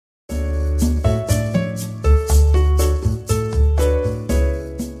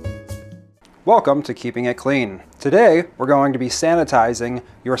Welcome to Keeping It Clean. Today, we're going to be sanitizing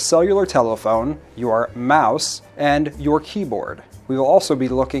your cellular telephone, your mouse, and your keyboard. We will also be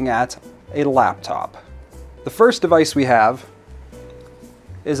looking at a laptop. The first device we have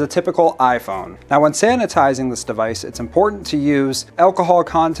is a typical iPhone. Now, when sanitizing this device, it's important to use alcohol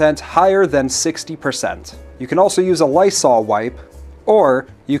content higher than 60%. You can also use a Lysol wipe, or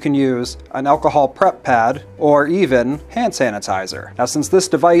you can use an alcohol prep pad or even hand sanitizer. Now, since this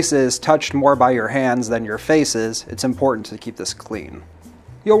device is touched more by your hands than your faces, it's important to keep this clean.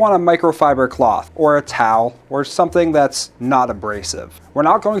 You'll want a microfiber cloth or a towel or something that's not abrasive. We're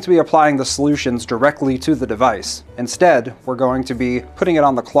not going to be applying the solutions directly to the device. Instead, we're going to be putting it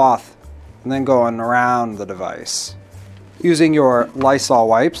on the cloth and then going around the device. Using your Lysol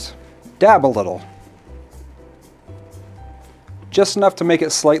wipes, dab a little. Just enough to make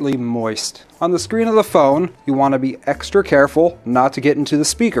it slightly moist. On the screen of the phone, you want to be extra careful not to get into the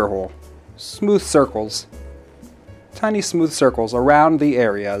speaker hole. Smooth circles. Tiny smooth circles around the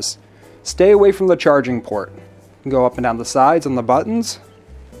areas. Stay away from the charging port. Go up and down the sides on the buttons.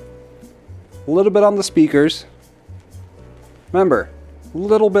 A little bit on the speakers. Remember, a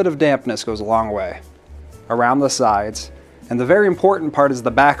little bit of dampness goes a long way. Around the sides. And the very important part is the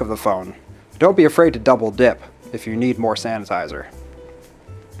back of the phone. Don't be afraid to double dip if you need more sanitizer.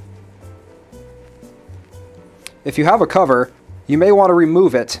 If you have a cover, you may want to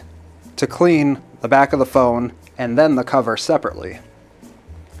remove it to clean the back of the phone and then the cover separately.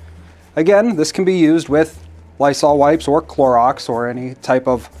 Again, this can be used with Lysol wipes or Clorox or any type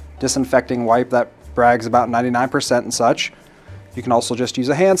of disinfecting wipe that brags about 99% and such. You can also just use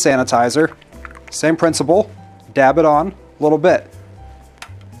a hand sanitizer. Same principle, dab it on a little bit.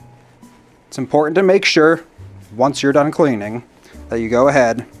 It's important to make sure once you're done cleaning that you go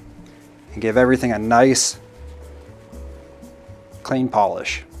ahead and give everything a nice clean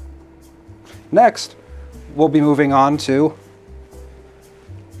polish. Next, we'll be moving on to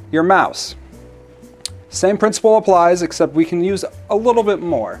your mouse. Same principle applies, except we can use a little bit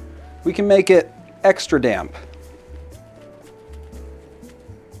more. We can make it extra damp.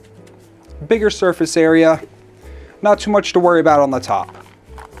 Bigger surface area, not too much to worry about on the top.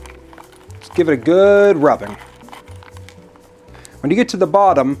 Just give it a good rubbing. When you get to the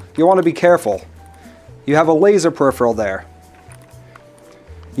bottom, you want to be careful. You have a laser peripheral there.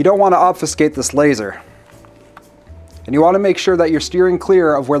 You don't want to obfuscate this laser. And you want to make sure that you're steering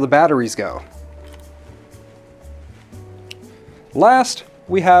clear of where the batteries go. Last,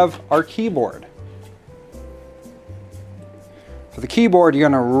 we have our keyboard. For the keyboard, you're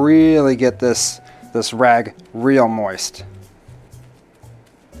going to really get this rag real moist.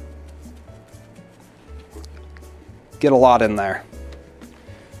 Get a lot in there.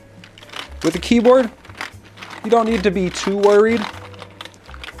 With the keyboard, you don't need to be too worried.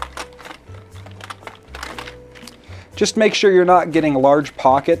 Just make sure you're not getting large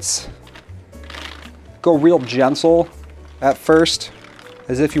pockets. Go real gentle at first,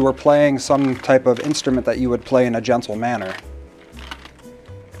 as if you were playing some type of instrument that you would play in a gentle manner.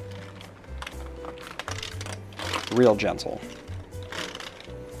 Real gentle.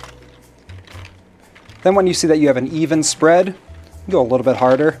 Then when you see that you have an even spread, go a little bit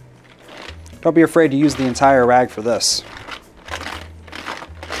harder. Don't be afraid to use the entire rag for this.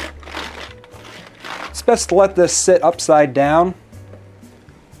 It's best to let this sit upside down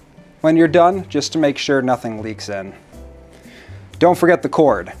when you're done, just to make sure nothing leaks in. Don't forget the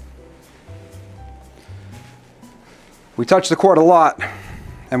cord. We touch the cord a lot,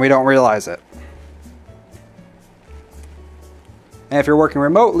 and we don't realize it. And if you're working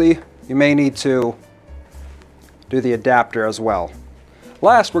remotely, you may need to do the adapter as well.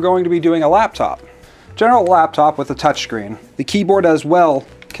 Last, we're going to be doing a laptop. General laptop with a touchscreen. The keyboard as well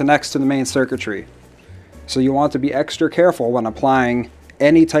connects to the main circuitry. So you want to be extra careful when applying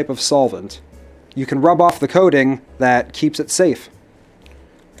any type of solvent. You can rub off the coating that keeps it safe.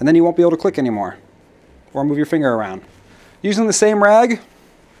 And then you won't be able to click anymore or move your finger around. Using the same rag,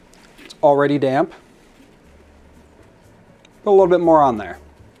 it's already damp. Put a little bit more on there.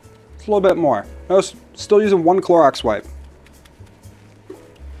 Just a little bit more. No, still using one Clorox wipe.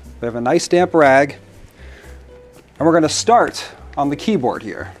 We have a nice damp rag, and we're going to start on the keyboard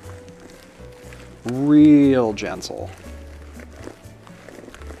here. Real gentle.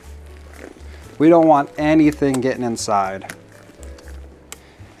 We don't want anything getting inside.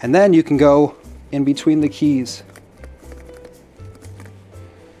 And then you can go in between the keys.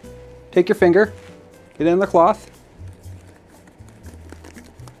 Take your finger, get it in the cloth,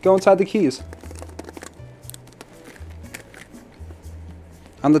 go inside the keys.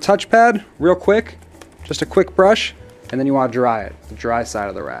 On the touchpad, real quick, just a quick brush, and then you want to dry it, the dry side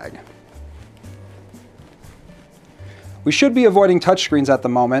of the rag. We should be avoiding touchscreens at the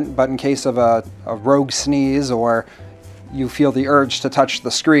moment, but in case of a rogue sneeze or you feel the urge to touch the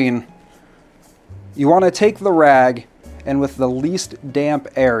screen, you want to take the rag and with the least damp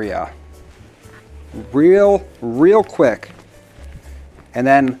area, real quick, and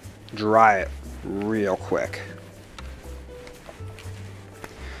then dry it real quick.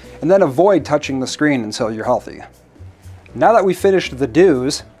 And then avoid touching the screen until you're healthy. Now that we've finished the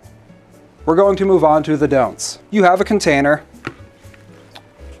do's, we're going to move on to the don'ts. You have a container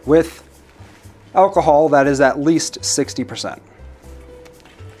with alcohol that is at least 60%.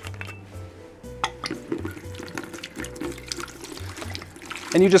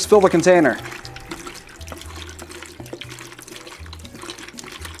 And you just fill the container.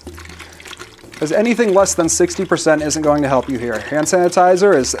 Because anything less than 60% isn't going to help you here. Hand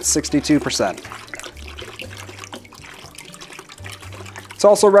sanitizer is at 62%. It's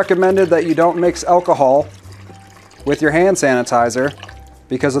also recommended that you don't mix alcohol with your hand sanitizer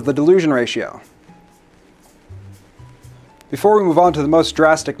because of the dilution ratio. Before we move on to the most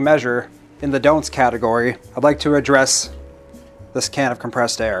drastic measure in the don'ts category, I'd like to address this can of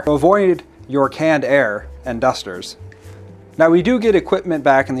compressed air. So avoid your canned air and dusters. Now we do get equipment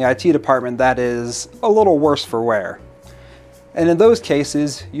back in the IT department that is a little worse for wear. And in those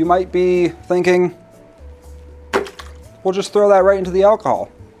cases, you might be thinking, we'll just throw that right into the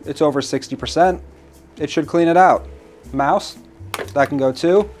alcohol. It's over 60%. It should clean it out. Mouse, that can go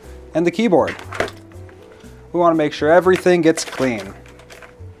too. And the keyboard. We want to make sure everything gets clean.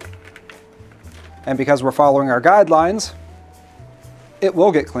 And because we're following our guidelines, it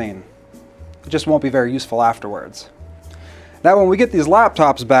will get clean. It just won't be very useful afterwards. Now when we get these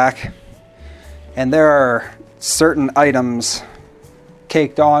laptops back, and there are certain items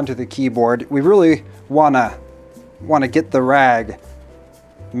caked onto the keyboard, we really want to get the rag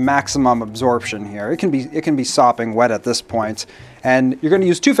maximum absorption here. It can be sopping wet at this point, and you're going to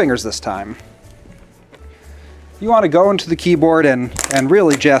use 2 fingers this time. You want to go into the keyboard and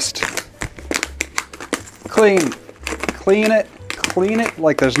really just clean it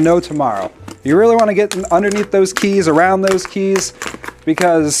like there's no tomorrow. You really want to get underneath those keys, around those keys,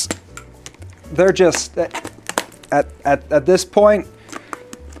 because they're just at this point.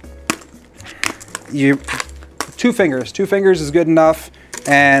 Two fingers is good enough,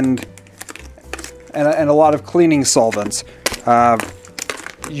 and a lot of cleaning solvents.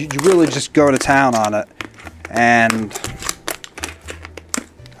 You really just go to town on it, and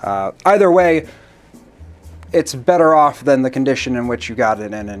either way, it's better off than the condition in which you got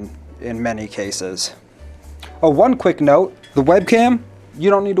it in many cases. Oh, one quick note, the webcam,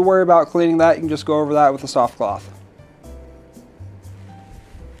 you don't need to worry about cleaning that. You can just go over that with a soft cloth.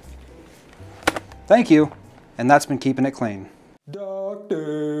 Thank you, and that's been keeping it clean.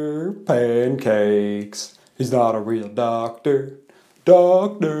 Dr. Pancakes, he's not a real doctor.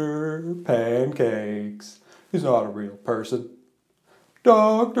 Dr. Pancakes, he's not a real person.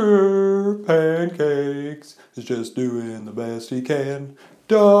 Dr. Pancakes is just doing the best he can.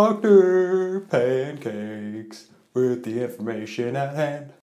 Dr. Pancakes with the information at hand.